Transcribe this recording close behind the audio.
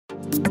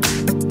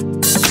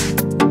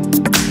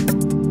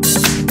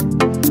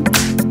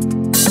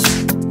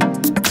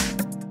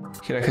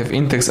Here I have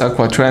INTEX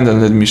Aqua Trend,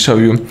 and let me show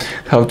you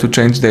how to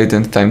change date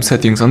and time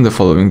settings on the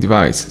following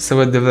device. So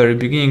at the very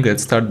beginning,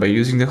 let's start by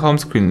using the home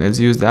screen. Let's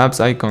use the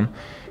apps icon.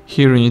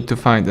 Here we need to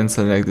find and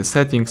select the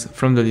settings.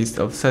 From the list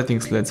of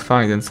settings, let's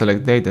find and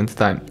select date and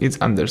time. It's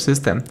under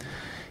system.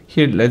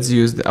 Here let's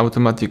use the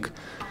automatic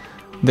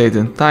date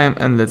and time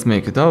and let's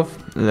make it off.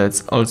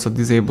 Let's also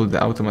disable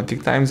the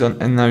automatic time zone,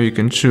 and now you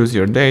can choose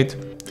your date.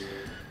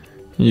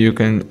 You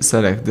can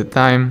select the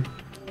time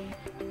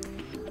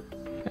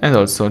and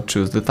also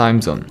choose the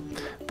time zone.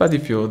 But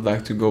if you would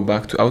like to go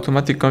back to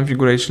automatic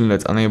configuration,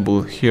 let's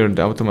enable here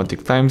the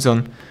automatic time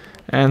zone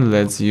and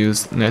let's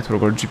use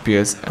network or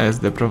GPS as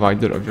the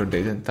provider of your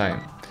date and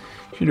time.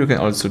 Here you can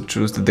also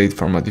choose the date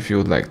format if you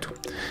would like to.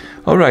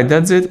 Alright,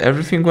 that's it.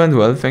 Everything went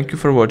well. Thank you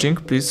for watching.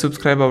 Please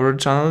subscribe our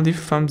channel, leave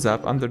thumbs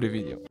up under the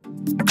video.